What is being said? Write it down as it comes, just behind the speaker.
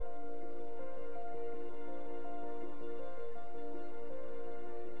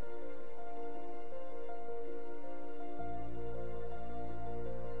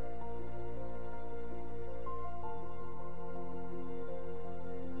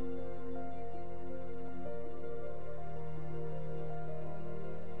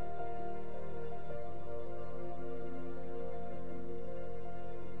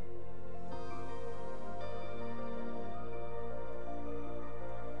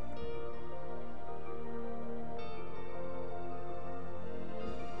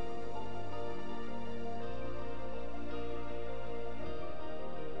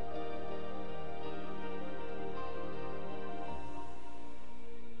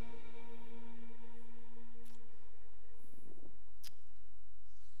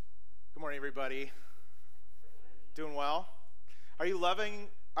everybody. Doing well? Are you loving?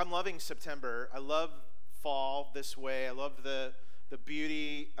 I'm loving September. I love fall this way. I love the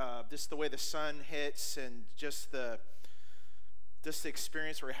beauty, just the way the sun hits, and just the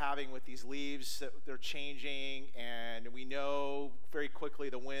experience we're having with these leaves that they're changing, and we know very quickly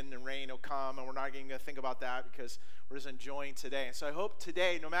the wind and rain will come, and we're not going to think about that because we're just enjoying today. And so I hope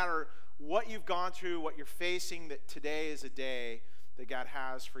today, no matter what you've gone through, what you're facing, that today is a day that God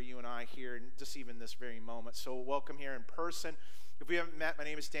has for you and I here, and just even this very moment. So welcome here in person. If we haven't met, my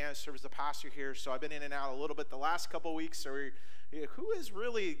name is Dan. I serve as the pastor here. So I've been in and out a little bit the last couple of weeks. So who is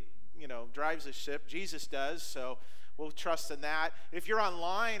really, drives the ship? Jesus does. So we'll trust in that. If you're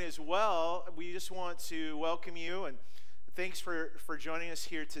online as well, we just want to welcome you, and thanks for joining us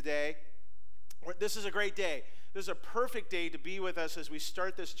here today. This is a great day. This is a perfect day to be with us as we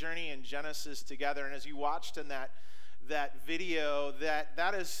start this journey in Genesis together. And as you watched in that video, that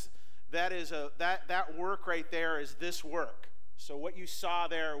work right there is this work. So what you saw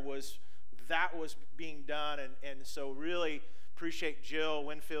there was being done, and so really appreciate Jill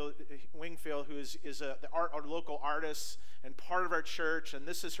Wingfield, who is our local artist and part of our church, and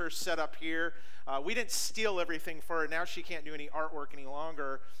this is her setup here. We didn't steal everything for her. Now she can't do any artwork any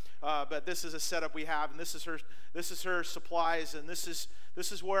longer, but this is a setup we have, and this is her supplies, and this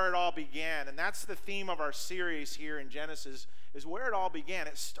is where it all began. And that's the theme of our series here in Genesis, is where it all began.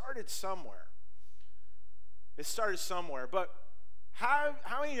 It started somewhere. But how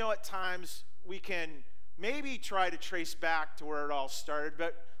many know at times we can maybe try to trace back to where it all started,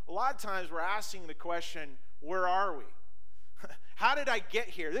 but a lot of times we're asking the question, where are we? How did I get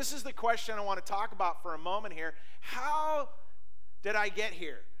here? This is the question I want to talk about for a moment here. How did I get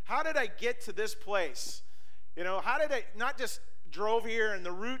here? How did I get to this place? How did I not just drove here and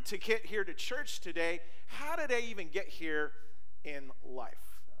the route to get here to church today? How did I even get here in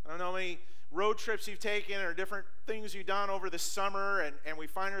life? I don't know how many road trips you've taken or different things you've done over the summer, and we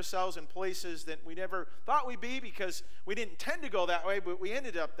find ourselves in places that we never thought we'd be because we didn't intend to go that way, but we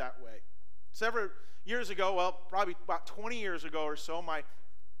ended up that way. Several years ago, well, probably about 20 years ago or so, my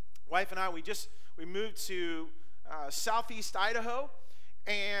wife and I, we moved to southeast Idaho,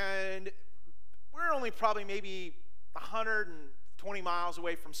 and we're only probably maybe 120 miles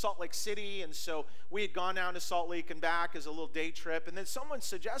away from Salt Lake City, and so we had gone down to Salt Lake and back as a little day trip, and then someone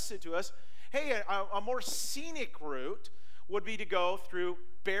suggested to us, hey, a more scenic route would be to go through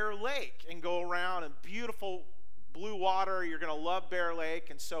Bear Lake and go around in beautiful blue water. You're going to love Bear Lake.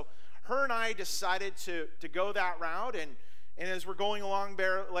 And so her and I decided to go that route, and as we're going along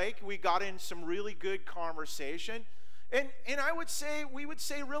Bear Lake, we got in some really good conversation, and we would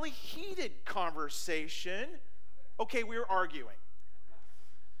say really heated conversation. Okay, we were arguing.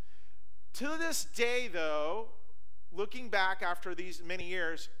 To this day, though, looking back after these many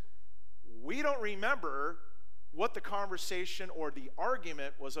years, we don't remember what the conversation or the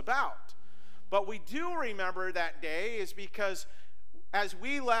argument was about. But we do remember that day is because as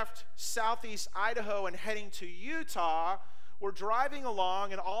we left southeast Idaho and heading to Utah, we're driving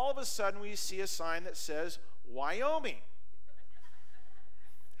along, and all of a sudden we see a sign that says Wyoming.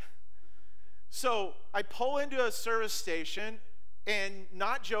 So I pull into a service station, and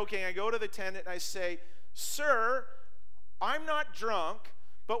not joking, I go to the attendant and I say, "Sir, I'm not drunk,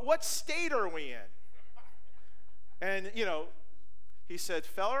 but what state are we in?" And, he said,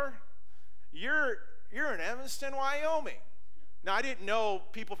 "Feller, you're in Evanston, Wyoming." Now, I didn't know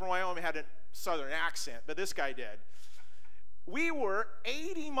people from Wyoming had a southern accent, but this guy did. We were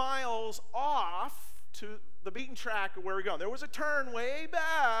 80 miles off to the beaten track of where we're going. There was a turn way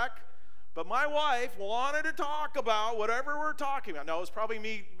back, but my wife wanted to talk about whatever we're talking about. No, it was probably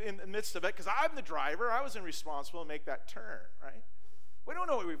me in the midst of it because I'm the driver. I wasn't responsible to make that turn, right? We don't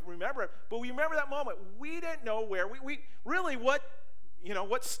know what we remember, but we remember that moment. We didn't know where we really what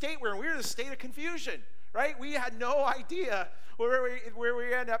state we're in. We were in a state of confusion, right? We had no idea where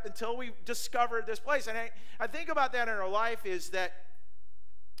we end up until we discovered this place. And I think about that in our life is that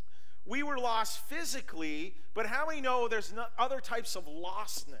we were lost physically, but how many know there's other types of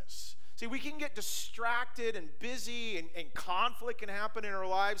lostness? See, we can get distracted and busy, and conflict can happen in our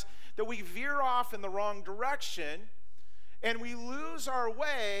lives that we veer off in the wrong direction, and we lose our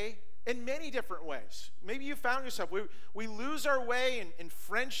way in many different ways. Maybe you found yourself, we lose our way in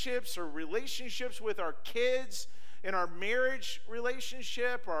friendships or relationships with our kids, in our marriage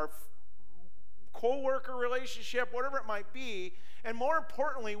relationship, our co-worker relationship, whatever it might be. And more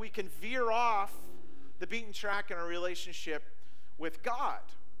importantly, we can veer off the beaten track in our relationship with God.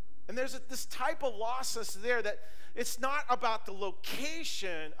 And there's this type of lostness there that it's not about the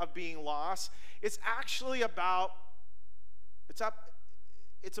location of being lost. It's actually about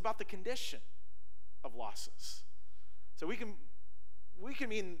it's about the condition of losses. So we can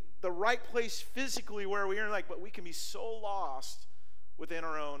be in the right place physically where we are, but we can be so lost within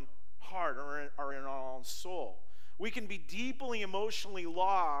our own heart or in our own soul. We can be deeply emotionally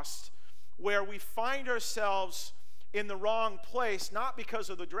lost where we find ourselves in the wrong place, not because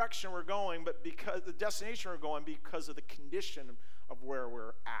of the direction we're going, but because the destination we're going, because of the condition of where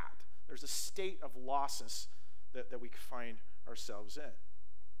we're at. There's a state of lostness that we find ourselves in.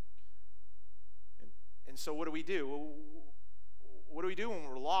 And so what do we do? What do we do when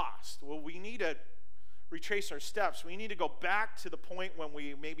we're lost? Well, we need to retrace our steps. We need to go back to the point when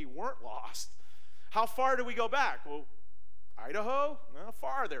we maybe weren't lost. How far do we go back? Well, Idaho? No,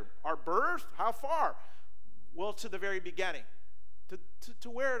 farther. Our birth? How far? Well, to the very beginning, to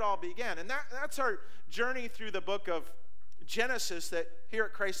where it all began. And that's our journey through the book of Genesis that here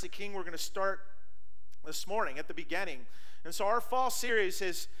at Christ the King we're going to start this morning at the beginning. And so our fall series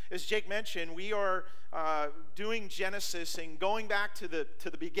is, as Jake mentioned, we are doing Genesis and going back to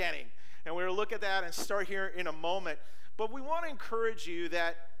the beginning. And we're going to look at that and start here in a moment. But we want to encourage you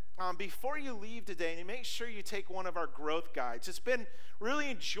that before you leave today, and make sure you take one of our growth guides. It's been really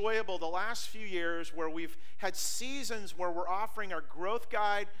enjoyable the last few years where we've had seasons where we're offering our growth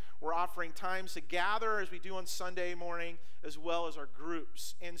guide, we're offering times to gather as we do on Sunday morning, as well as our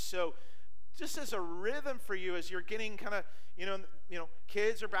groups. And so just as a rhythm for you as you're getting kind of,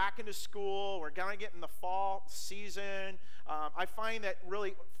 kids are back into school, we're going to get in the fall season. I find that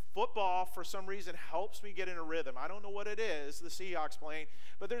really football, for some reason, helps me get in a rhythm. I don't know what it is, the Seahawks playing,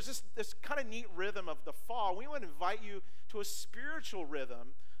 but there's this kind of neat rhythm of the fall. We want to invite you to a spiritual rhythm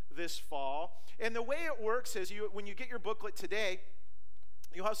this fall. And the way it works is when you get your booklet today,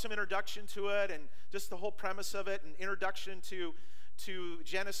 you'll have some introduction to it and just the whole premise of it and introduction to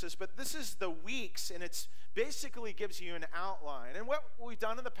Genesis. But this is the weeks, and it's basically gives you an outline. And what we've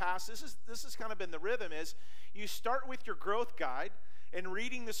done in the past, this has kind of been the rhythm, is you start with your growth guide and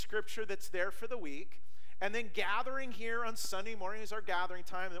reading the scripture that's there for the week, and then gathering here on Sunday morning is our gathering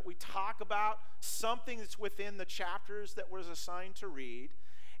time that we talk about something that's within the chapters that was assigned to read.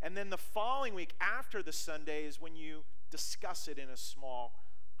 And then the following week after the Sunday is when you discuss it in a small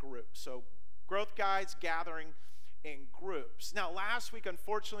group. So growth guides, gathering in groups. Now last week,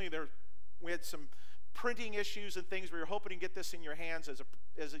 unfortunately, we had some printing issues and things. We were hoping to get this in your hands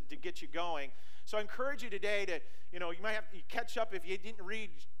to get you going. So I encourage you today to, you might have to catch up if you didn't read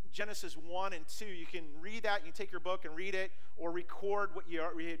Genesis 1 and 2. You can read that. You can take your book and read it, or record what you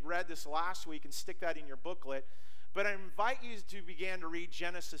had read this last week and stick that in your booklet. But I invite you to begin to read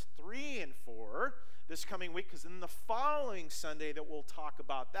Genesis 3 and 4 this coming week, because then the following Sunday that we'll talk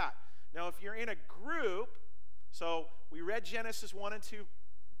about that. Now, if you're in a group, so we read Genesis 1 and 2,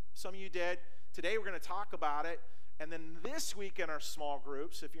 some of you did. Today we're going to talk about it. And then this week in our small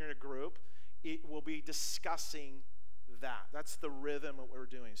groups, if you're in a group, it will be discussing that. That's the rhythm of what we're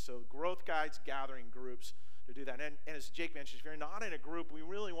doing. So growth guides, gathering groups to do that. And as Jake mentioned, if you're not in a group, we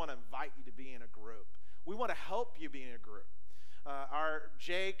really want to invite you to be in a group. We want to help you be in a group. Our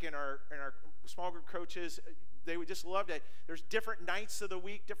Jake and our small group coaches, they would just love that. There's different nights of the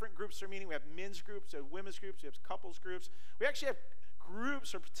week, different groups are meeting. We have men's groups, we have women's groups, we have couples groups. We actually have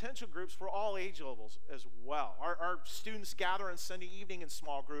groups or potential groups for all age levels as well. Our students gather on Sunday evening in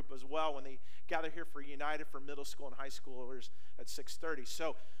small group as well when they gather here for United for middle school and high schoolers at 6:30.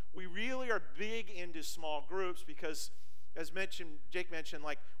 So we really are big into small groups because, as Jake mentioned,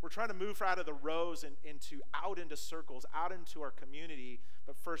 we're trying to move out of the rows and out into circles, out into our community,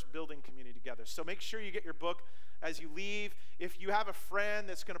 but first building community together. So make sure you get your book as you leave. If you have a friend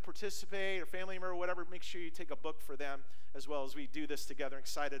that's going to participate or family member or whatever, make sure you take a book for them as well as we do this together. I'm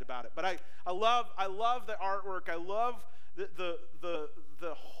excited about it. But I love the artwork. I love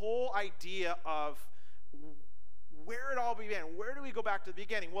the whole idea of where it all began. Where do we go back to the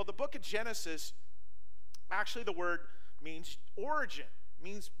beginning? Well, the book of Genesis, actually the word means origin,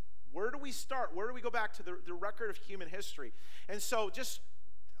 means where do we start? Where do we go back to the record of human history? And so just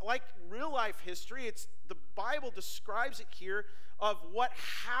like real life history, it's the Bible describes it here of what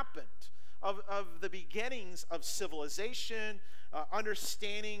happened, of the beginnings of civilization,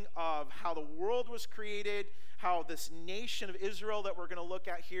 understanding of how the world was created, how this nation of Israel that we're going to look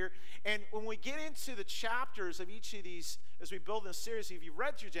at here. And when we get into the chapters of each of these, as we build this series, if you've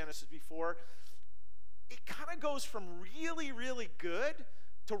read through Genesis before, it kind of goes from really, really good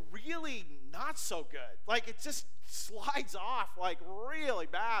to really not so good. It just slides off really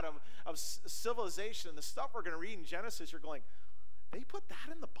bad of civilization. And the stuff we're going to read in Genesis, you're going, they put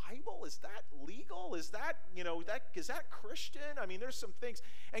that in the Bible? Is that legal? Is that, is that Christian? I mean, there's some things.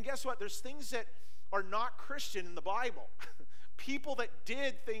 And guess what? There's things that are not Christian in the Bible. People that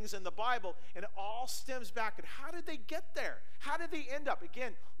did things in the Bible, and it all stems back at how did they get there? How did they end up?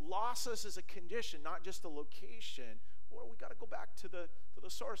 Again, losses is a condition, not just a location. Well, we got to go back to the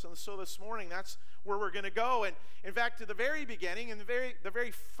source. And so this morning, that's where we're going to go. And in fact, to the very beginning, in the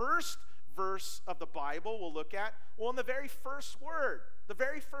very first verse of the Bible we'll look at, well, in the very first word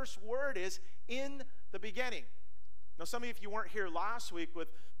is in the beginning. Now, some of you, if you weren't here last week with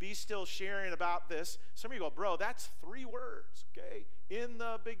Be Still sharing about this, some of you go, bro, that's 3 words, okay? In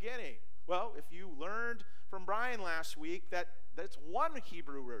the beginning. Well, if you learned from Brian last week that's one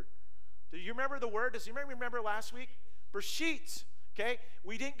Hebrew word. Do you remember the word? Does anybody remember last week? Bereshit. Okay,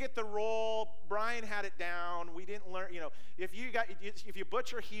 we didn't get the roll. Brian had it down. We didn't learn. If you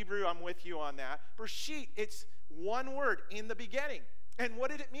butcher Hebrew, I'm with you on that. Bereshit, it's one word, in the beginning. And what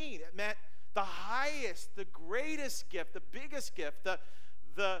did it mean? It meant the highest, the greatest gift, the biggest gift,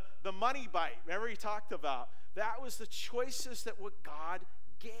 the money bite. Remember he talked about that was the choices that what God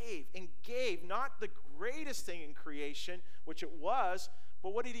gave, not the greatest thing in creation, which it was,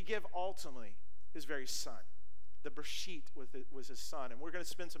 but what did he give ultimately? His very son. The Bereshit was his son. And we're going to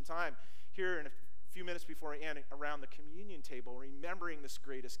spend some time here in a few minutes before we end around the communion table, remembering this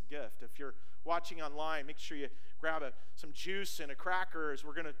greatest gift. If you're watching online, make sure you grab some juice and a cracker as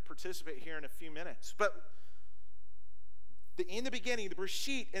we're going to participate here in a few minutes. But in the beginning, the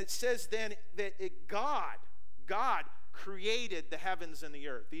Bereshit, and it says then that God created the heavens and the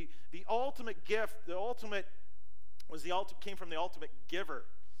earth. The ultimate gift, came from the ultimate giver.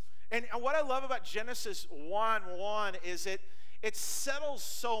 And what I love about Genesis 1:1 is it settles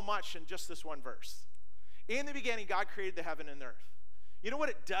so much in just this one verse. In the beginning, God created the heaven and the earth. You know what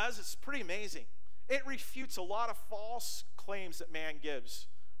it does? It's pretty amazing. It refutes a lot of false claims that man gives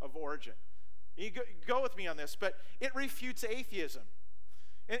of origin. You go with me on this, but it refutes atheism.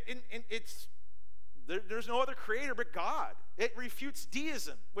 And there's no other creator but God. It refutes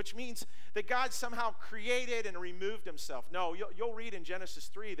deism, which means that God somehow created and removed himself. No, you'll read in Genesis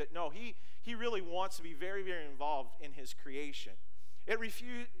 3 that no, he really wants to be very, very involved in his creation. It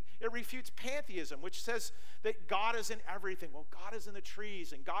refutes pantheism, which says that God is in everything. Well, God is in the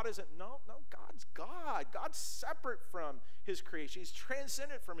trees, and God isn't. No, God's God. God's separate from his creation. He's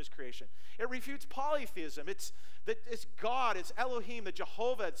transcendent from his creation. It refutes polytheism. It's God. It's Elohim, the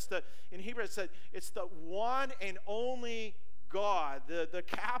Jehovah. In Hebrew, it's the one and only God, the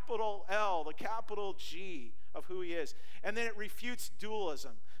capital L, the capital G of who he is. And then it refutes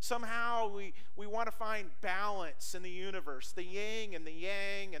dualism. Somehow we want to find balance in the universe, the yin and the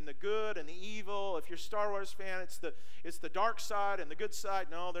yang and the good and the evil. If you're a Star Wars fan, it's the dark side and the good side.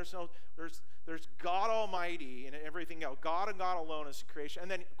 No, there's God Almighty and everything else. God and God alone is creation. And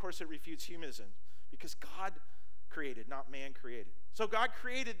then, of course, it refutes humanism because God created, not man created. So God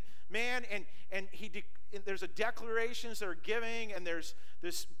created man, and there's a declarations that are giving, and there's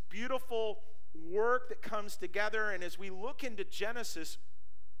this beautiful work that comes together. And as we look into Genesis,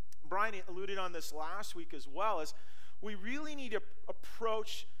 Brian alluded on this last week as well, is we really need to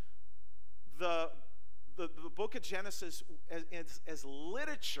approach the book of Genesis as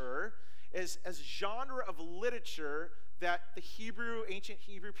literature, as genre of literature that the ancient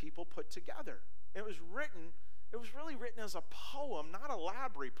Hebrew people put together. And it was really written as a poem, not a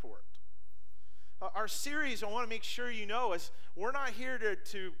lab report. Our series, I want to make sure you know, is we're not here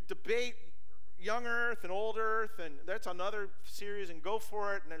to debate young earth and old earth, and that's another series, and go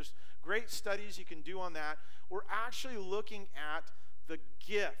for it, and there's great studies you can do on that. We're actually looking at the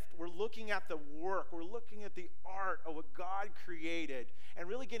gift. We're looking at the work. We're looking at the art of what God created and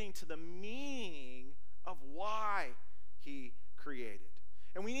really getting to the meaning of why he created.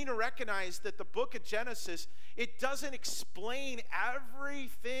 And we need to recognize that the book of Genesis, it doesn't explain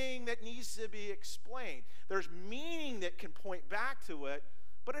everything that needs to be explained. There's meaning that can point back to it,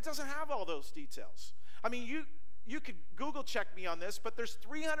 but it doesn't have all those details. I mean, you could Google check me on this, but there's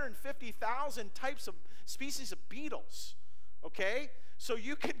 350,000 types of species of beetles, okay? So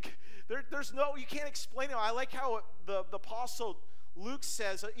you can't explain it. I like how the Apostle Luke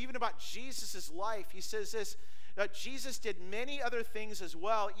says, even about Jesus' life, he says this, that Jesus did many other things as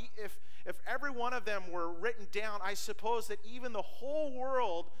well. If every one of them were written down, I suppose that even the whole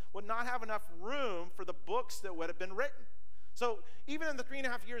world would not have enough room for the books that would have been written. So even in the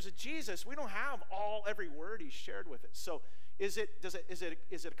 3.5 years of Jesus, we don't have every word he shared with us. So is it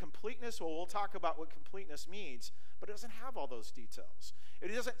a completeness? Well, we'll talk about what completeness means. but it doesn't have all those details.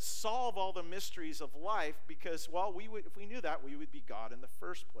 It doesn't solve all the mysteries of life because, well, if we knew that, we would be God in the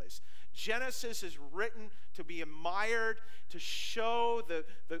first place. Genesis is written to be admired, to show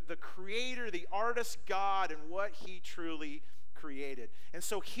the creator, the artist God, and what he truly created. And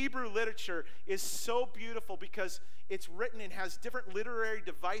so Hebrew literature is so beautiful because it's written and has different literary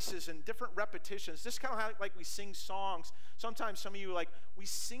devices and different repetitions. Just kind of like we sing songs. Sometimes some of you we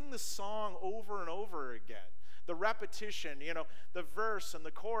sing the song over and over again. The repetition, the verse and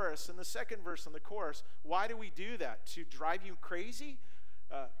the chorus and the second verse and the chorus. Why do we do that? To drive you crazy?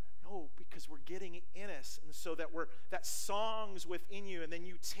 No, because we're getting it in us, and so that song's within you, and then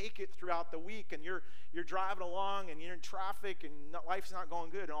you take it throughout the week, and you're driving along, and you're in traffic, and life's not going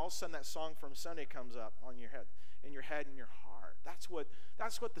good, and all of a sudden that song from Sunday comes up on your head, and your heart. That's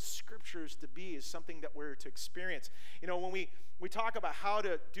what the Scripture is to be, is something that we're to experience. When we talk about how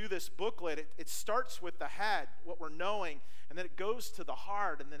to do this booklet, it starts with the head, what we're knowing, and then it goes to the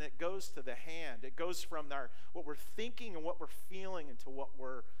heart, and then it goes to the hand. It goes from what we're thinking and what we're feeling into what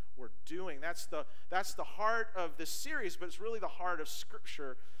we're doing. That's the heart of this series, but it's really the heart of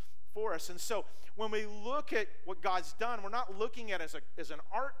Scripture for us. And so when we look at what God's done, we're not looking at it as an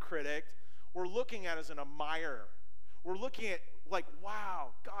art critic, we're looking at it as an admirer. We're looking at wow,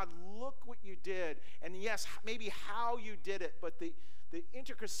 God, look what you did. And yes, maybe how you did it, but the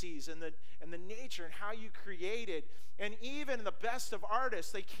intricacies and the nature and how you created. And even the best of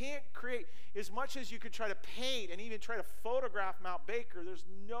artists, they can't create as much as you could try to paint and even try to photograph Mount Baker. There's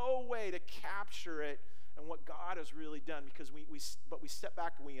no way to capture it and what God has really done, because we step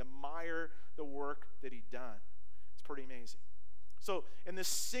back and we admire the work that He done. It's pretty amazing. So in this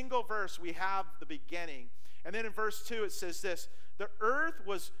single verse, we have the beginning. And then in verse 2, it says this: the earth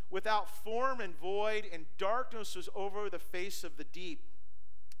was without form and void, and darkness was over the face of the deep.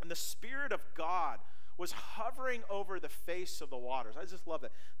 And the Spirit of God was hovering over the face of the waters. I just love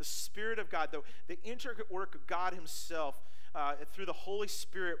that. The Spirit of God, the intricate work of God Himself through the Holy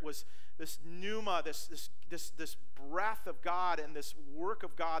Spirit was this pneuma, this breath of God and this work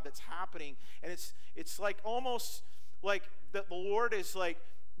of God that's happening. And it's like almost like that the Lord is like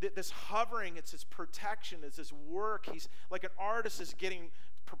this hovering, it's His protection, it's His work. He's like an artist is getting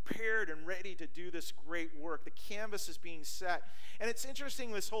prepared and ready to do this great work. The canvas is being set. And it's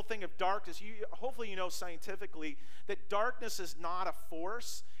interesting, this whole thing of darkness. Hopefully you know scientifically that darkness is not a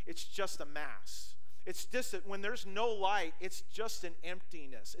force, it's just a mass. It's just that when there's no light, it's just an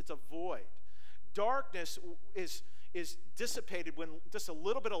emptiness. It's a void. Darkness is dissipated when just a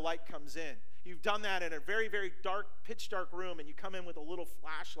little bit of light comes in. You've done that in a very, very dark, pitch dark room, and you come in with a little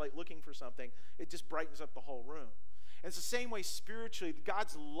flashlight looking for something. It just brightens up the whole room. And it's the same way spiritually.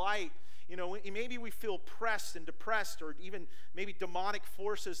 God's light, maybe we feel pressed and depressed, or even maybe demonic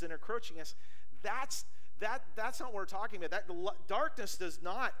forces that are encroaching us. That's not what we're talking about. Darkness does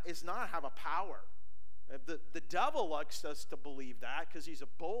not have a power. The devil likes us to believe that because he's a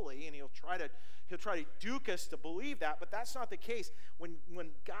bully, and he'll try to duke us to believe that, but that's not the case. When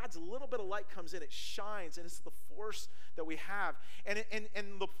God's little bit of light comes in, it shines, and it's the force that we have. And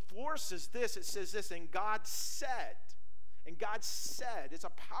the force is this. It says this, and God said. And God said. It's a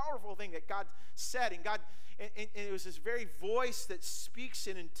powerful thing that God said. And it was this very voice that speaks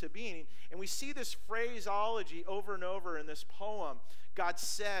it into being. And we see this phraseology over and over in this poem. God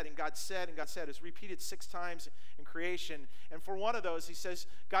said, and God said, and God said. It's repeated 6 times in creation. And for one of those, he says,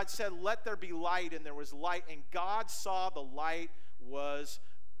 God said, let there be light, and there was light. And God saw the light was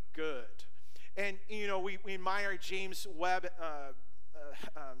good. And, we admire James Webb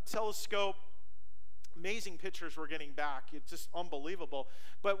telescope. Amazing pictures we're getting back. It's just unbelievable.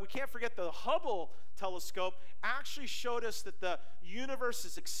 But we can't forget the Hubble telescope actually showed us that the universe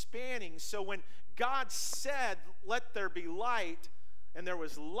is expanding. So when God said, let there be light, and there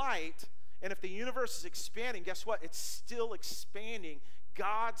was light, and if the universe is expanding, guess what? It's still expanding.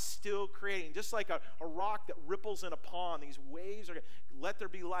 God's still creating. Just like a rock that ripples in a pond, these waves are, let there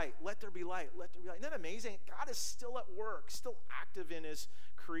be light, let there be light, let there be light. Isn't that amazing? God is still at work, still active in His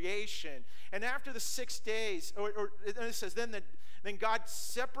creation. And after the 6 days, and it says, then God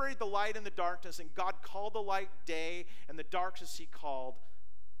separated the light and the darkness, and God called the light day, and the darkness He called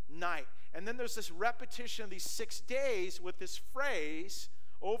night. And then there's this repetition of these 6 days with this phrase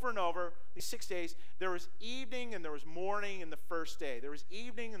over and over, these 6 days. There was evening and there was morning in the first day. There was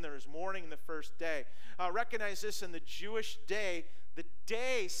evening and there was morning in the first day. Recognize this, in the Jewish day, the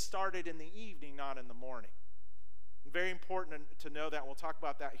day started in the evening, not in the morning. Very important to know that. We'll talk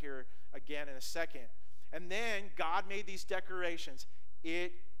about that here again in a second. And then God made these declarations.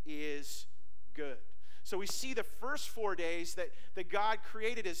 It is good. So we see the first 4 days that God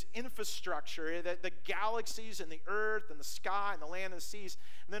created his infrastructure, that the galaxies and the earth and the sky and the land and the seas.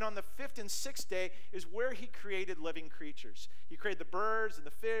 And then on the 5th and 6th day is where he created living creatures. He created the birds and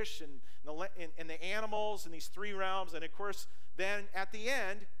the fish and the animals in these 3 realms. And of course, then at the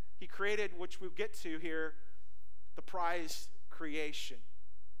end, he created, which we'll get to here, the prize creation.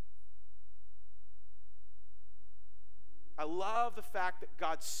 I love the fact that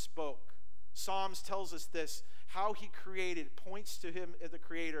God spoke. Psalms tells us this, how he created, points to him as the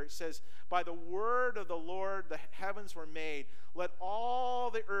creator. It says, by the word of the Lord the heavens were made. Let all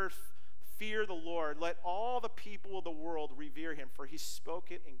the earth fear the Lord. Let all the people of the world revere him, for he spoke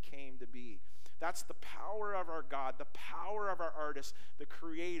it and came to be. That's the power of our God, the power of our artist, the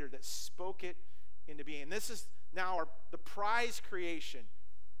creator that spoke it into being. This is now the prize creation.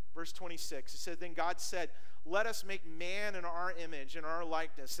 Verse 26, it says, then God said, let us make man in our image, in our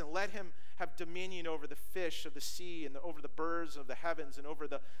likeness, and let him have dominion over the fish of the sea and over the birds of the heavens and over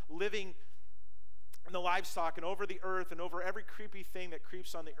the living and the livestock and over the earth and over every creepy thing that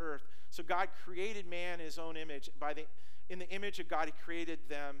creeps on the earth. So God created man in his own image. In the image of God, he created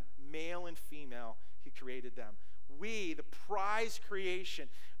them, male and female, he created them. We, the prize creation,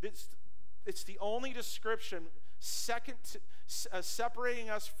 it's the only description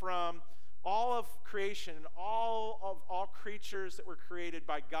separating us from all of creation and all creatures that were created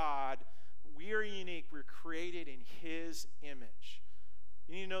by God. We are unique. We're created in his image.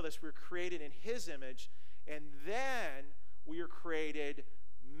 You need to know this. We're created in his image, and then we are created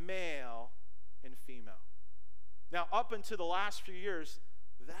male and female. Now, up until the last few years,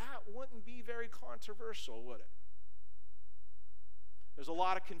 that wouldn't be very controversial, would it? There's a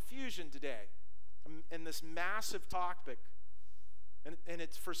lot of confusion today in this massive topic. And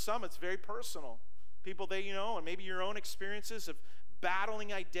it's, for some, it's very personal. People that you know, and maybe your own experiences of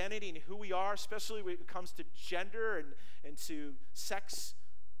battling identity and who we are, especially when it comes to gender and to sex,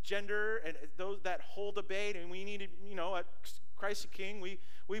 gender, and those that whole debate. And we need to, at Christ the King, we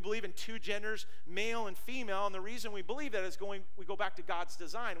believe in 2 genders, male and female. And the reason we believe that is we go back to God's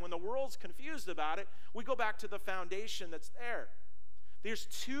design. When the world's confused about it, we go back to the foundation that's there. There's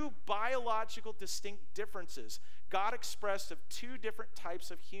 2 biological distinct differences God expressed of 2 different types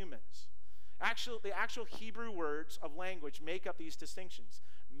of humans. Actually, the actual Hebrew words of language make up these distinctions.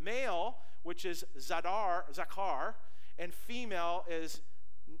 Male, which is zakar, and female is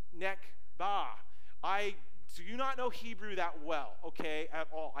nekba. I do not know Hebrew that well, okay, at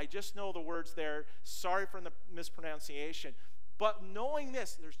all. I just know the words there. Sorry for the mispronunciation. But knowing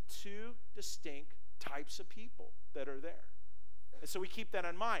this, there's 2 distinct types of people that are there. And so we keep that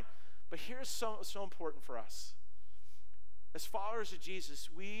in mind. But here's so important for us. As followers of Jesus,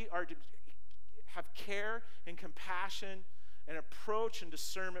 we are to have care and compassion and approach and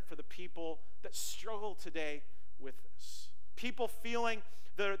discernment for the people that struggle today with this. People feeling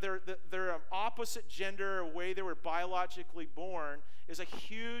they're an opposite gender, a way they were biologically born, is a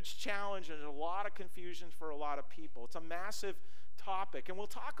huge challenge, and there's a lot of confusion for a lot of people. It's a massive topic, and we'll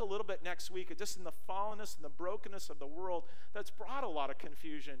talk a little bit next week just in the fallenness and the brokenness of the world that's brought a lot of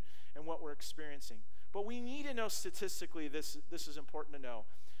confusion in what we're experiencing. But we need to know statistically, this is important to know,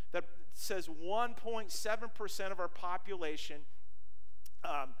 that says 1.7% of our population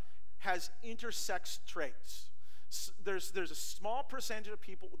has intersex traits. There's a small percentage of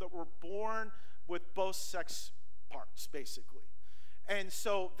people that were born with both sex parts, basically. And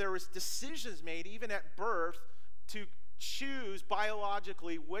so there was decisions made even at birth to choose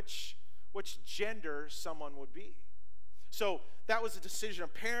biologically which gender someone would be. So that was a decision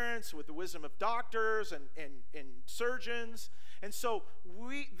of parents with the wisdom of doctors and surgeons. And so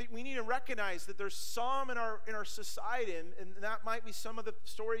we need to recognize that there's some in our society, and that might be some of the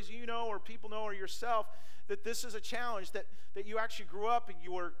stories you know or people know or yourself, that this is a challenge, that you actually grew up and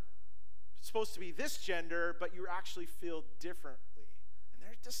you were supposed to be this gender, but you actually feel differently. And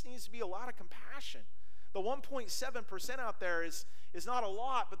there just needs to be a lot of compassion. The 1.7% out there is not a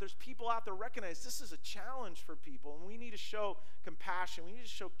lot, but there's people out there recognize this is a challenge for people, and we need to show compassion. We need to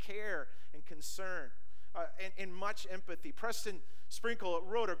show care and concern and much empathy. Preston Sprinkle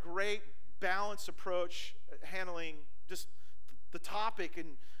wrote a great balanced approach handling just the topic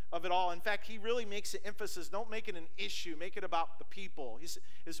of it all. In fact, he really makes an emphasis. Don't make it an issue. Make it about the people.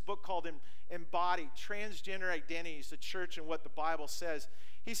 His book called Embodied, Transgender Identities, the Church and What the Bible Says.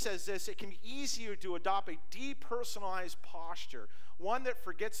 He says this: it can be easier to adopt a depersonalized posture, one that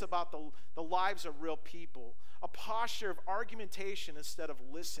forgets about the lives of real people, a posture of argumentation instead of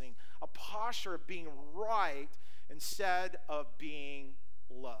listening, a posture of being right instead of being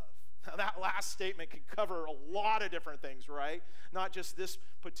love. Now, that last statement could cover a lot of different things, right? Not just this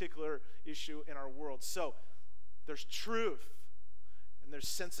particular issue in our world. So there's truth, and there's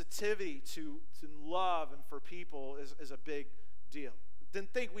sensitivity to love and for people is a big deal.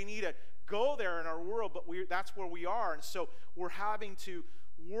 Didn't think we need to go there in our world, but that's where we are. And so we're having to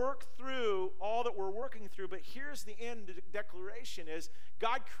work through all that we're working through. But here's the end declaration is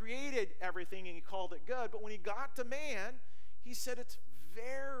God created everything and he called it good. But when he got to man, he said it's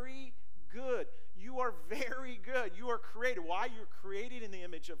very good. You are very good. You are created. Why? You're created in the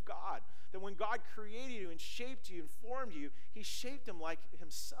image of God. That when God created you and shaped you and formed you, he shaped him like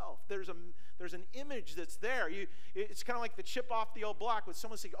himself. There's an image that's there. It's kind of like the chip off the old block with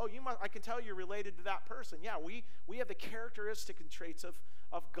someone saying, oh, I can tell you're related to that person. Yeah, we have the characteristic and traits of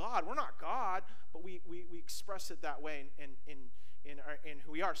God. We're not God, but we express it that way in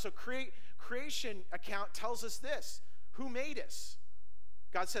who we are. So creation account tells us this. Who made us?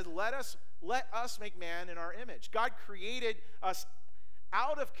 God said, let us make man in our image. God created us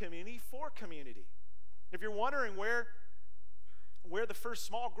out of community for community. If you're wondering where the first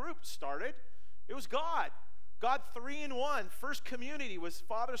small group started, it was God. God 3 in 1. First community was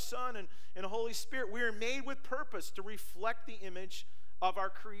Father, Son, and Holy Spirit. We are made with purpose to reflect the image of our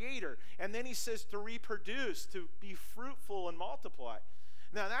Creator. And then he says to reproduce, to be fruitful and multiply.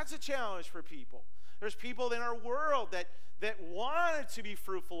 Now that's a challenge for people. There's people in our world that wanted to be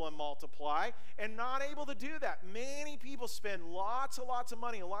fruitful and multiply and not able to do that. Many people spend lots of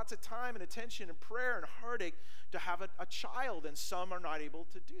money and lots of time and attention and prayer and heartache to have a child, and some are not able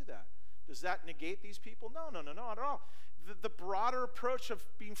to do that. Does that negate these people? No, not at all. The broader approach of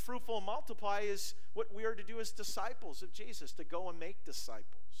being fruitful and multiply is what we are to do as disciples of Jesus, to go and make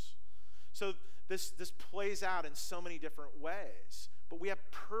disciples. So this plays out in so many different ways. But we have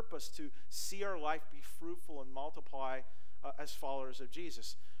purpose to see our life be fruitful and multiply as followers of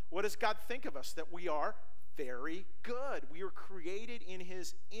Jesus. What does God think of us? That we are very good. We are created in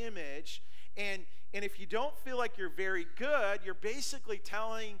his image. And if you don't feel like you're very good, you're basically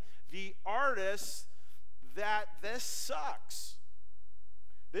telling the artist that this sucks.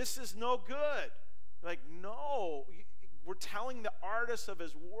 This is no good. Like, no. We're telling the artist of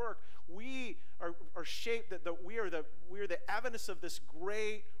his work, we are shaped, that we are the evidence of this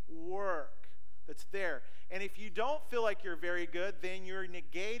great work that's there. And if you don't feel like you're very good, then you're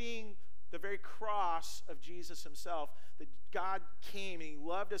negating the very cross of Jesus himself, that God came and he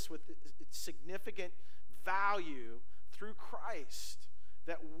loved us with significant value through Christ,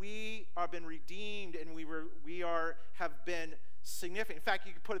 that we have been redeemed and have been significant. In fact,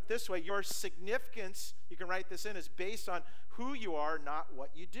 you can put it this way: your significance, you can write this in, is based on who you are, not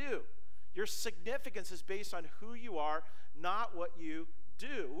what you do. Your significance is based on who you are, not what you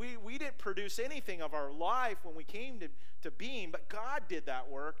do. We didn't produce anything of our life when we came to being, but God did that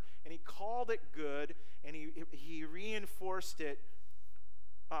work, and he called it good, and he reinforced it.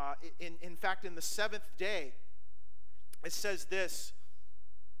 In fact, in the seventh day, it says this,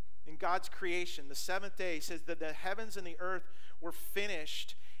 in God's creation, the seventh day, he says that the heavens and the earth were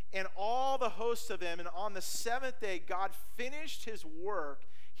finished, and all the hosts of them. And on the seventh day, God finished his work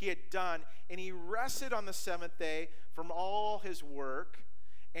he had done, and he rested on the seventh day from all his work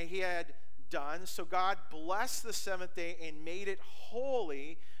and he had done. So God blessed the seventh day and made it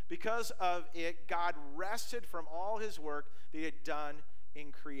holy. Because of it, God rested from all his work that he had done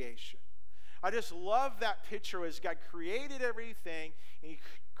in creation. I just love that picture as God created everything, and he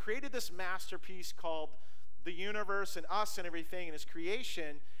created this masterpiece called the universe and us and everything and his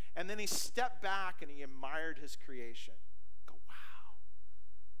creation, and then he stepped back and he admired his creation. Go,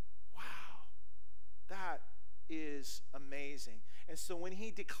 wow, that is amazing. And so when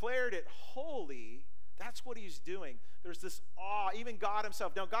he declared it holy, that's what he's doing. There's this awe, even God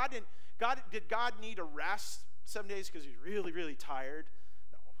himself. Now, did God need a rest 7 days because he's really, really tired?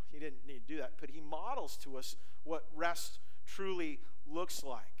 No, he didn't need to do that. But he models to us what rest truly looks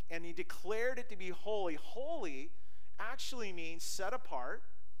like. And he declared it to be holy. Holy actually means set apart,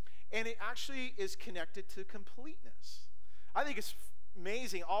 and it actually is connected to completeness. I think it's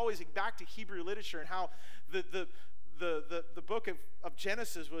amazing, always back to Hebrew literature, and how the book of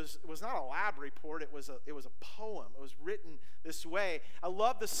Genesis was not a lab report. It was a poem. It was written this way. I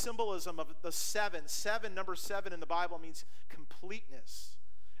love the symbolism of the seven. Number 7 in the Bible means completeness.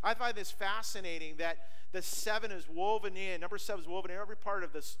 I find this fascinating that the 7 is woven in. Number 7 is woven in every part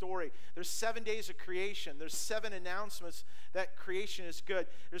of the story. There's 7 days of creation. There's 7 announcements that creation is good.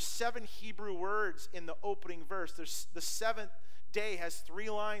 There's 7 Hebrew words in the opening verse. The 7th day has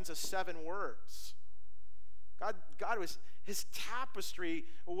 3 lines of 7 words. God was his tapestry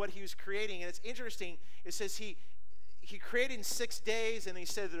of what he was creating. And it's interesting. It says he he created in 6 days, and he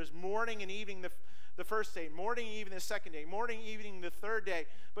said there's morning and evening the first day, morning and evening the second day, morning and evening the third day.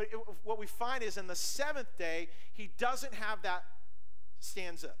 But what we find is in the seventh day, he doesn't have that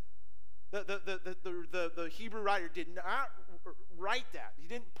stanza. The Hebrew writer did not write that. He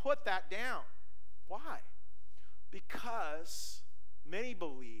didn't put that down. Why? Because many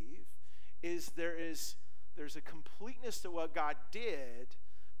believe there's a completeness to what God did,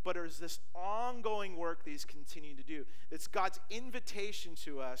 but there's this ongoing work that he's continuing to do. It's God's invitation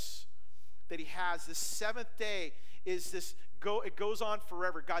to us that he has. This seventh day is it goes on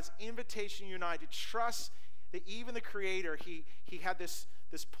forever. God's invitation to you and I to trust that even the Creator, he had this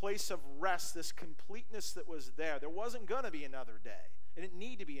place of rest, this completeness that was there. There wasn't going to be another day. It didn't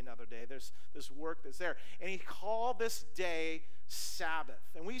need to be another day. There's this work that's there. And he called this day Sabbath.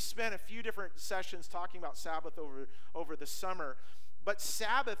 And we spent a few different sessions talking about Sabbath over the summer. But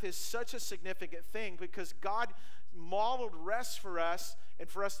Sabbath is such a significant thing because God modeled rest for us and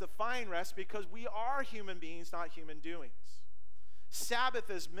for us to find rest because we are human beings, not human doings. Sabbath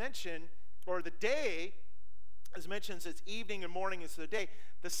is mentioned, or the day, as mentioned, it's evening and morning is the day.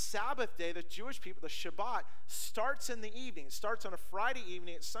 The Sabbath day, the Jewish people, the Shabbat, starts in the evening. It starts on a Friday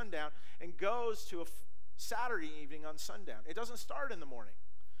evening at sundown and goes to a Saturday evening on sundown. It doesn't start in the morning.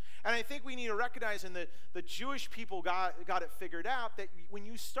 And I think we need to recognize, and the Jewish people got it figured out, that when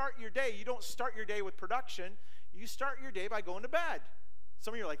you start your day, you don't start your day with production. You start your day by going to bed.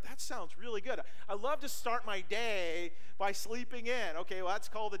 Some of you are like, that sounds really good. I love to start my day by sleeping in. Okay, well, that's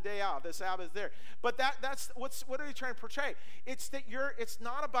called the day off. The Sabbath is there. But that's what are they trying to portray? It's that it's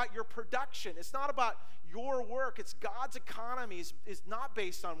not about your production. It's not about your work. It's God's economy is not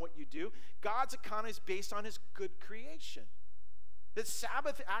based on what you do. God's economy is based on his good creation. That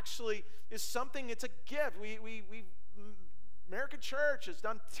Sabbath actually is something, it's a gift. American church has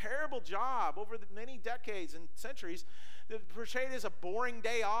done a terrible job over the many decades and centuries. Portrayed as a boring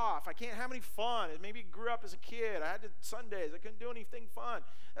day off. I can't have any fun. Maybe grew up as a kid. I had Sundays. I couldn't do anything fun.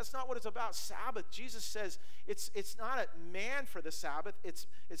 That's not what it's about. Sabbath, Jesus says, it's not a man for the Sabbath. It's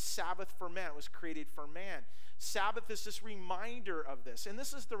Sabbath for man. It was created for man. Sabbath is this reminder of this. And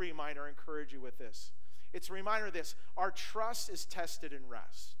this is the reminder. I encourage you with this. It's a reminder of this. Our trust is tested in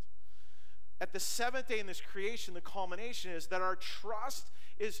rest. At the seventh day in this creation, the culmination is that our trust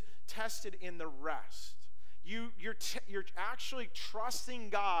is tested in the rest. You're actually trusting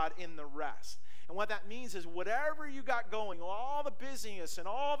God in the rest. And what that means is whatever you got going, all the busyness and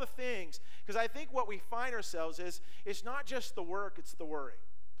all the things, because I think what we find ourselves is it's not just the work, it's the worry.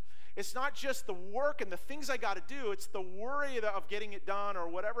 It's not just the work and the things I got to do, it's the worry of getting it done or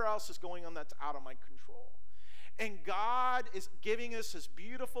whatever else is going on that's out of my control. And God is giving us this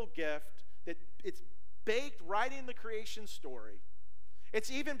beautiful gift that it's baked right in the creation story.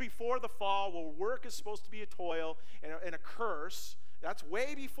 It's even before the fall, where work is supposed to be a toil and a curse. That's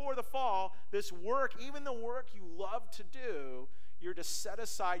way before the fall. This work, even the work you love to do, you're to set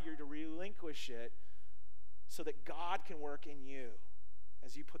aside, you're to relinquish it so that God can work in you.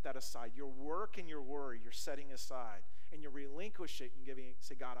 As you put that aside, your work and your worry, you're setting aside. And you relinquish it and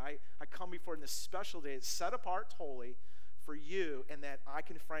say, God, I come before in this special day. It's set apart, it's holy for you, and that I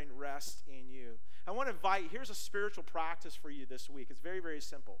can find rest in you. I want to invite you, here's a spiritual practice for you this week. It's very, very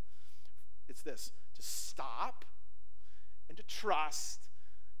simple. It's this: to stop and to trust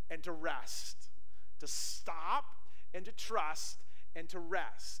and to rest. To stop and to trust and to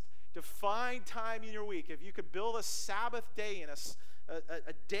rest. To find time in your week. If you could build a Sabbath day in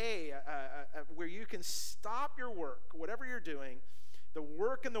a day where you can stop your work, whatever you're doing, the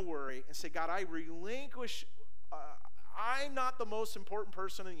work and the worry, and say, God, I relinquish. I'm not the most important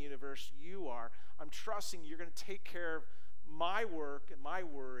person in the universe. You are. I'm trusting you're going to take care of my work and my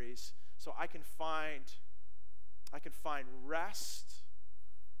worries so I can find rest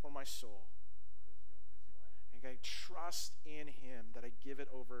for my soul. And I trust in him, that I give it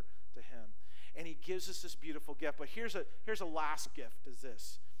over to him. And he gives us this beautiful gift. But here's a last gift, is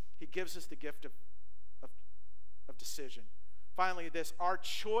this. He gives us the gift of decision. Finally, this: our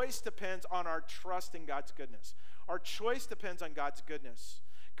choice depends on our trust in God's goodness. Our choice depends on God's goodness.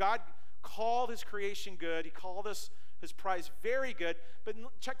 God called his creation good. He called his prize very good. But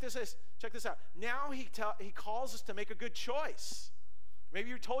check this out. Now he calls us to make a good choice. Maybe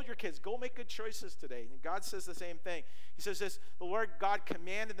you told your kids, go make good choices today. And God says the same thing. He says this: the Lord God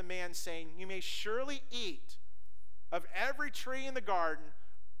commanded the man, saying, you may surely eat of every tree in the garden,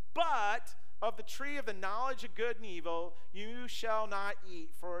 but of the tree of the knowledge of good and evil you shall not eat,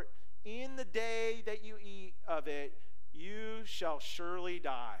 for in the day that you eat of it, you shall surely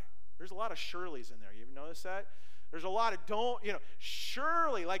die. There's a lot of surelys in there. You ever notice that? There's a lot of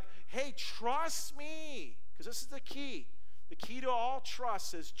surely, like, hey, trust me. Because this is the key. The key to all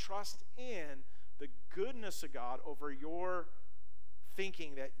trust is trust in the goodness of God over your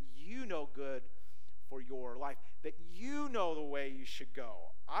thinking that you know good for your life, that you know the way you should go.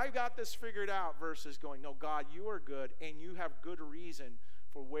 I got this figured out versus going, no, God, you are good and you have good reason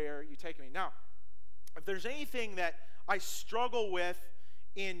for where you take me. Now, if there's anything that I struggle with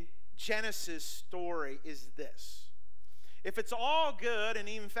in Genesis story is this. If it's all good, and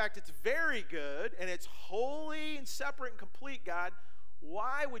in fact it's very good, and it's holy and separate and complete, God,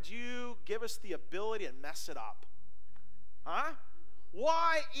 why would you give us the ability to mess it up? Huh?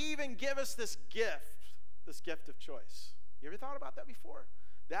 Why even give us this gift of choice? You ever thought about that before?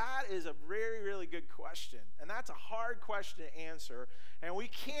 That is a really, really good question. And that's a hard question to answer. And we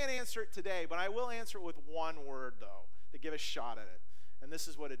can't answer it today, but I will answer it with one word, though, to give a shot at it. And this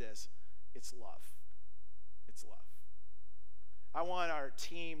is what it is. It's love. It's love. I want our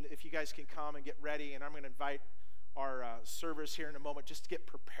team, if you guys can come and get ready, and I'm going to invite our servers here in a moment just to get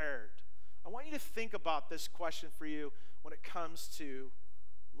prepared. I want you to think about this question for you when it comes to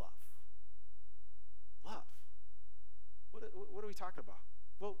love. Love. What are we talking about?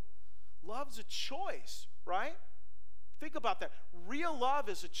 Well, love's a choice, right? Think about that. Real love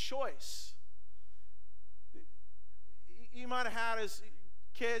is a choice. You might have had as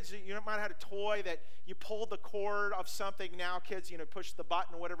kids, you might have had a toy that you pulled the cord of something. Now kids, push the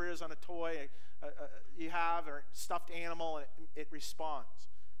button or whatever it is on a toy you have, or stuffed animal, and it responds.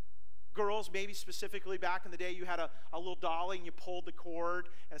 Girls, maybe specifically back in the day, you had a little dolly and you pulled the cord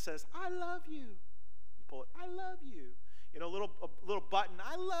and it says, I love you. You pull it, I love you. A little button,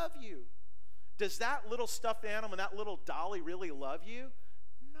 I love you. Does that little stuffed animal and that little dolly really love you?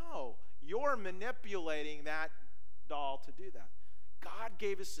 No. You're manipulating that doll to do that. God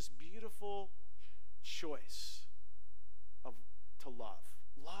gave us this beautiful choice to love.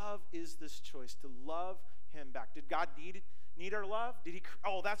 Love is this choice, to love him back. Did God need our love?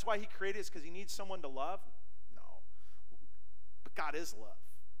 That's why he created us, because he needs someone to love? No. But God is love.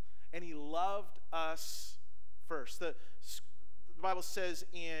 And he loved us first. The Bible says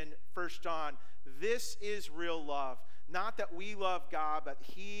in 1 John, this is real love. Not that we love God, but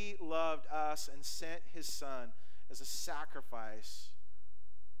he loved us and sent his son as a sacrifice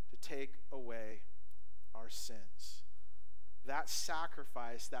to take away our sins. That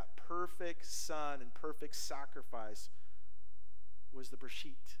sacrifice, that perfect son and perfect sacrifice, was the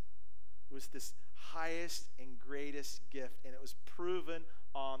Bereshit. It was this highest and greatest gift, and it was proven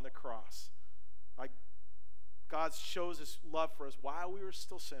on the cross. God shows his love for us while we were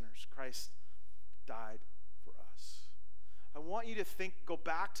still sinners. Christ died for us. I want you to go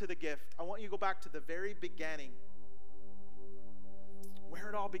back to the gift. I want you to go back to the very beginning, where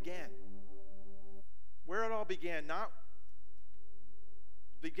it all began. Where it all began, not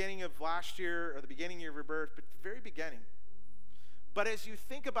the beginning of last year or the beginning of your birth, but the very beginning. But as you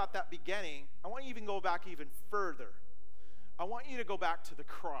think about that beginning, I want you to even go back even further. I want you to go back to the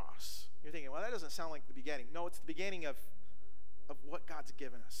cross. You're thinking, well, that doesn't sound like the beginning. No, it's the beginning of what God's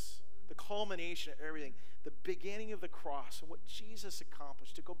given us. The culmination of everything. The beginning of the cross and what Jesus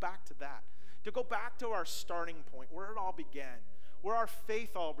accomplished. To go back to that. To go back to our starting point, where it all began. Where our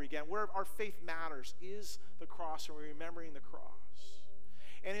faith all began. Where our faith matters is the cross, and we're remembering the cross.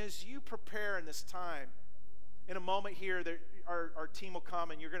 And as you prepare in this time, in a moment here, our team will come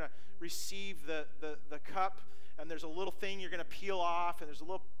and you're going to receive the cup, and there's a little thing you're going to peel off, and there's a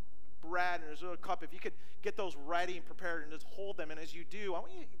little bread, and there's a little cup. If you could get those ready and prepared and just hold them, and as you do, I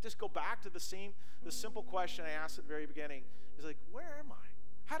want you to just go back to the simple question I asked at the very beginning. Is like, where am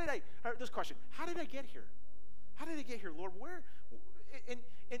I? This question, how did I get here? How did I get here, Lord? Where,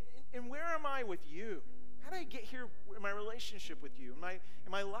 and where am I with you? How did I get here in my relationship with you,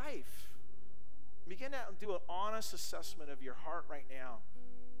 in my life? Begin to do an honest assessment of your heart right now.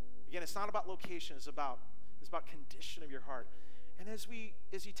 Again, it's not about location, it's about condition of your heart. And as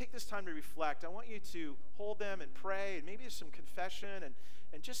you take this time to reflect, I want you to hold them and pray, and maybe there's some confession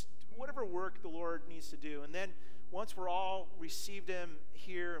and just whatever work the Lord needs to do. And then once we're all received him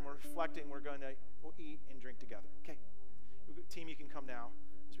here and we're reflecting, we'll eat and drink together. Okay. Team, you can come now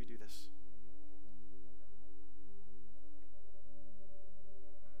as we do this.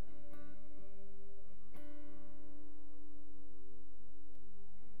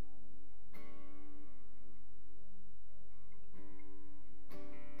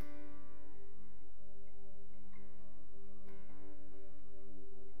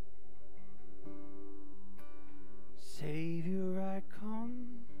 Savior, I come,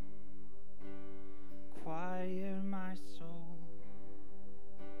 quiet my soul.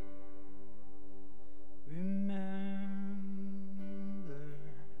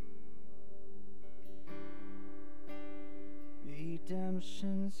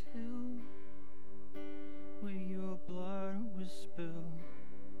 redemption's hill, where your blood was spilled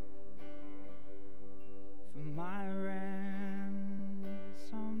for my ransom.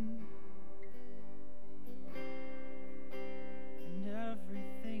 And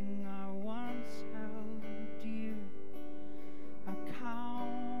everything I once held dear, I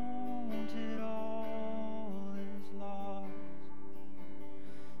counted all as lost.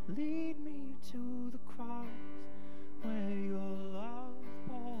 Lead me to the cross where your love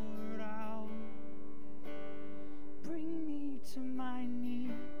poured out. Bring me to my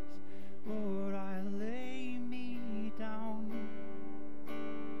knees, Lord, I lay me down.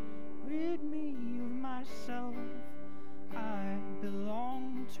 Rid me of myself, I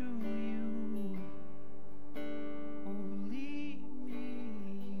belong to you. Oh, lead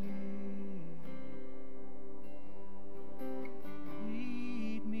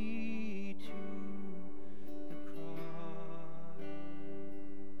me to the cross.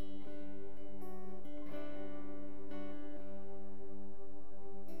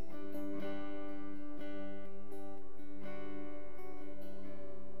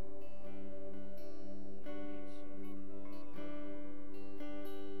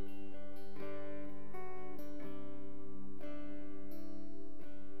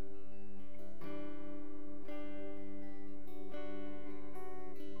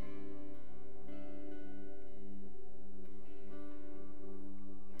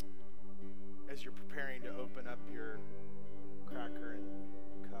 As you're preparing to open up your cracker and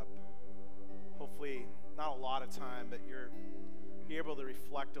cup, hopefully not a lot of time, but you're able to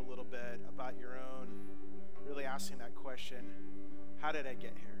reflect a little bit about your own, really asking that question, how did I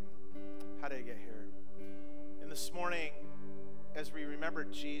get here? How did I get here? And this morning, as we remember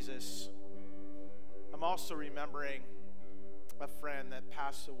Jesus, I'm also remembering a friend that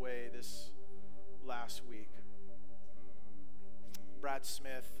passed away this last week. Brad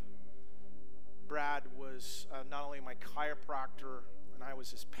Smith. Brad was not only my chiropractor and I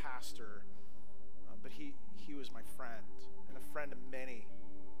was his pastor, but he was my friend and a friend of many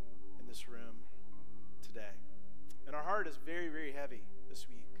in this room today. And our heart is very, very heavy this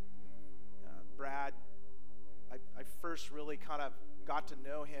week. Brad, I first really kind of got to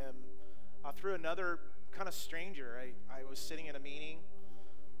know him through another kind of stranger. I was sitting in a meeting,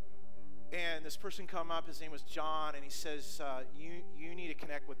 and this person come up, his name was John, and he says, you need to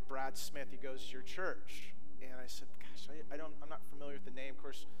connect with Brad Smith. He goes to your church. And I said, gosh, I'm not familiar with the name. Of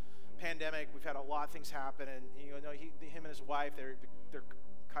course, pandemic, we've had a lot of things happen, and him and his wife, they're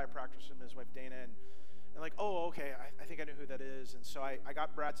chiropractors, him and his wife Dana, and like, oh, okay, I think I know who that is. And so I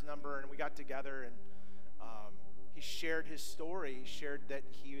got Brad's number, and we got together, and he shared his story. He shared that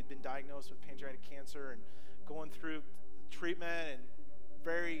he had been diagnosed with pancreatic cancer and going through treatment, and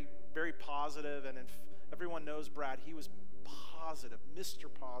very, very positive. And if everyone knows Brad, he was positive,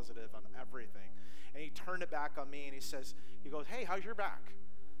 Mr. Positive on everything. And he turned it back on me, and he goes, hey, how's your back?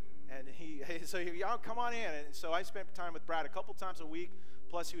 And so come on in. And so I spent time with Brad a couple times a week.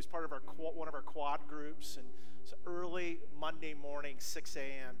 Plus, he was part of one of our quad groups. And so early Monday morning, 6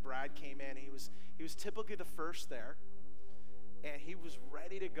 a.m., Brad came in. He was typically the first there. And he was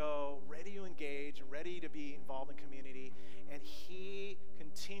ready to go, ready to engage, and ready to be involved in community. And he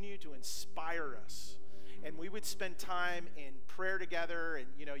continued to inspire us. And we would spend time in prayer together, and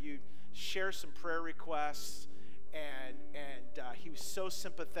you'd share some prayer requests. And he was so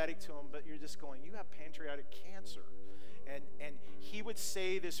sympathetic to him, but you're just going, you have pancreatic cancer. And he would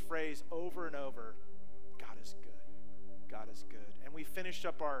say this phrase over and over, God is good. God is good. And we finished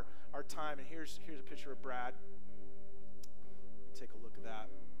up our time, and here's a picture of Brad. Take a look at that.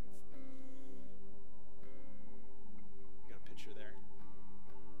 Got a picture there.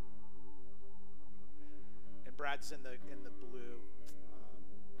 And Brad's in the blue.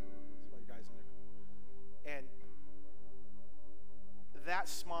 Some other guys in there. And that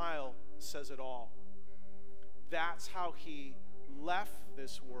smile says it all. That's how he left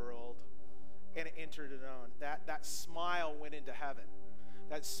this world and entered his own. That smile went into heaven.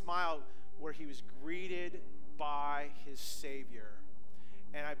 That smile where he was greeted by his Savior.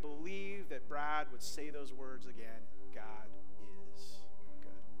 And I believe that Brad would say those words again, God is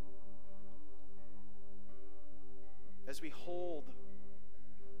good. As we hold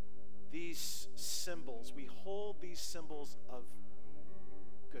these symbols of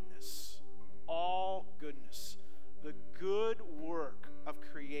goodness, all goodness, the good work of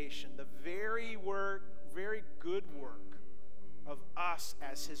creation, the very good work of us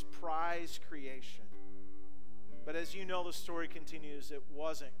as his prized creation. But as you know, the story continues, it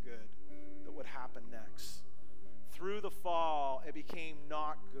wasn't good that would happen next. Through the fall, it became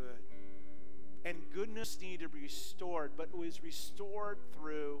not good. and goodness needed to be restored, but it was restored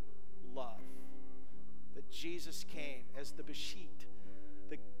through love. That Jesus came as the Beshit,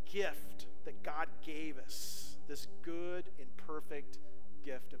 the gift that God gave us, this good and perfect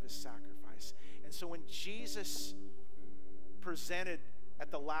gift of his sacrifice. And so when Jesus presented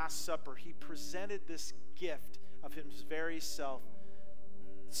at the Last Supper, he presented this gift of his very self,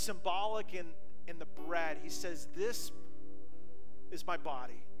 symbolic in the bread. He says, this is my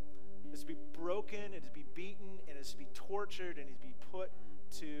body. It is to be broken, it is to be beaten, and it is to be tortured, and it is to be put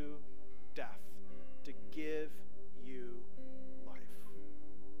to death to give you life.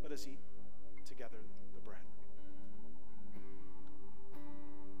 Let us eat together the bread.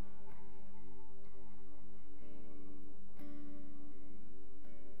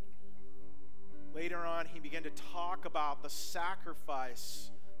 Later on, he began to talk about the sacrifice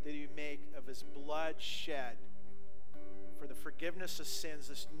that he would make of his blood shed for the forgiveness of sins,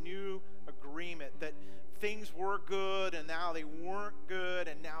 this new agreement that things were good and now they weren't good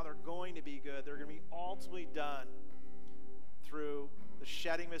and now they're going to be good. They're going to be ultimately done through the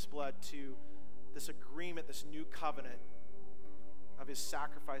shedding of his blood to this agreement, this new covenant of his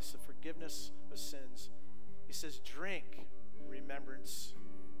sacrifice, the forgiveness of sins. He says, drink in remembrance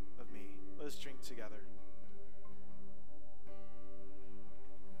of me. Let us drink together.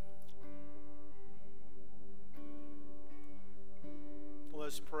 Let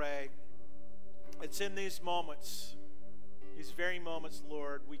us pray. It's in these moments, these very moments,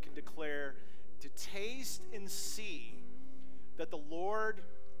 Lord, we can declare to taste and see that the Lord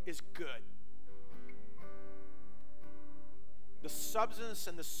is good. The substance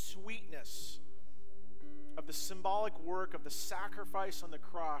and the sweetness of the symbolic work of the sacrifice on the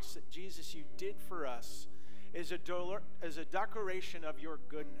cross that Jesus, you did for us is a declaration of your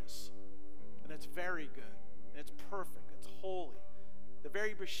goodness. And it's very good. And it's perfect. It's holy. The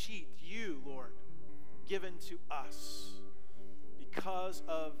very Beshit, you, Lord, given to us because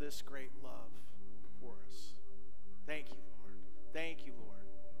of this great love for us. Thank you, Lord. Thank you, Lord.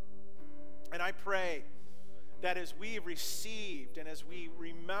 And I pray that as we received and as we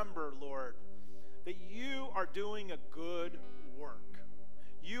remember, Lord, that you are doing a good work.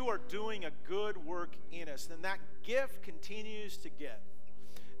 You are doing a good work in us. And that gift continues to give.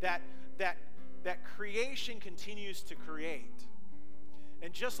 That creation continues to create.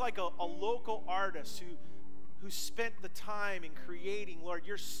 And just like a local artist who spent the time in creating, Lord,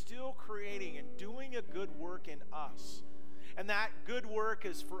 you're still creating and doing a good work in us. And that good work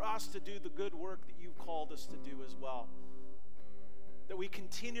is for us to do the good work that you've called us to do as well. That we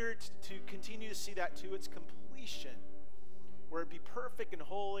continue to see that to its completion, where it be perfect and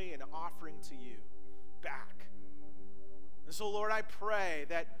holy and offering to you back. And so, Lord, I pray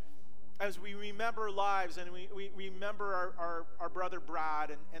that as we remember lives and we remember our brother Brad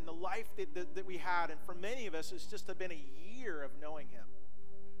and the life that we had, and for many of us, it's just been a year of knowing him.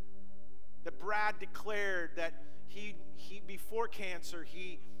 That Brad declared that he before cancer,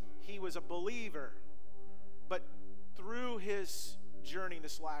 he was a believer, but through his journey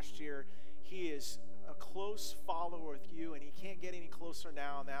this last year, he is a close follower with you, and he can't get any closer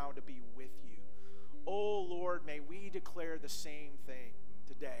now to be with you. Oh, Lord, may we declare the same thing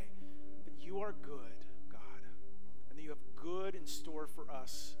today. You are good, God, and that you have good in store for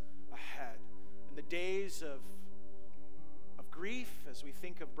us ahead. In the days of grief, as we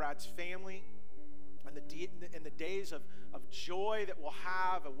think of Brad's family, and in the days of joy that we'll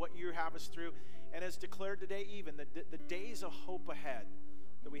have and what you have us through, and as declared today, even the days of hope ahead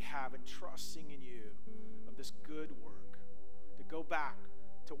that we have in trusting in you of this good work, to go back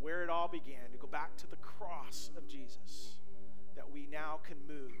to where it all began, to go back to the cross of Jesus, that we now can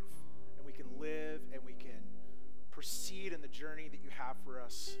move and we can live and we can proceed in the journey that you have for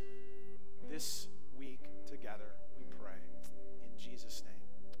us this week together, we pray. In Jesus' name,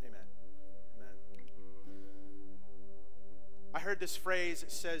 amen. Amen. I heard this phrase,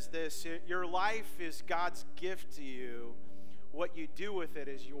 it says this: your life is God's gift to you. What you do with it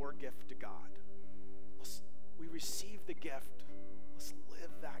is your gift to God. We receive the gift. Let's live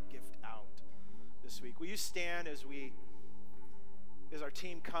that gift out this week. Will you stand as our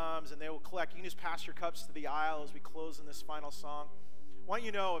team comes and they will collect? You can just pass your cups to the aisle as we close in this final song. I want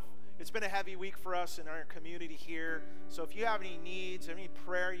you to know, if it's been a heavy week for us in our community here, so if you have any needs, any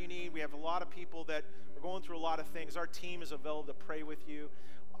prayer you need, we have a lot of people that are going through a lot of things. Our team is available to pray with you.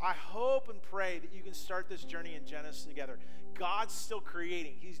 I hope and pray that you can start this journey in Genesis together. God's still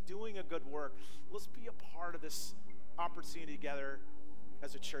creating. He's doing a good work. Let's be a part of this opportunity together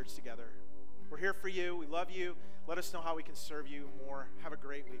as a church together. We're here for you. We love you. Let us know how we can serve you more. Have a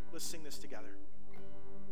great week. Let's sing this together.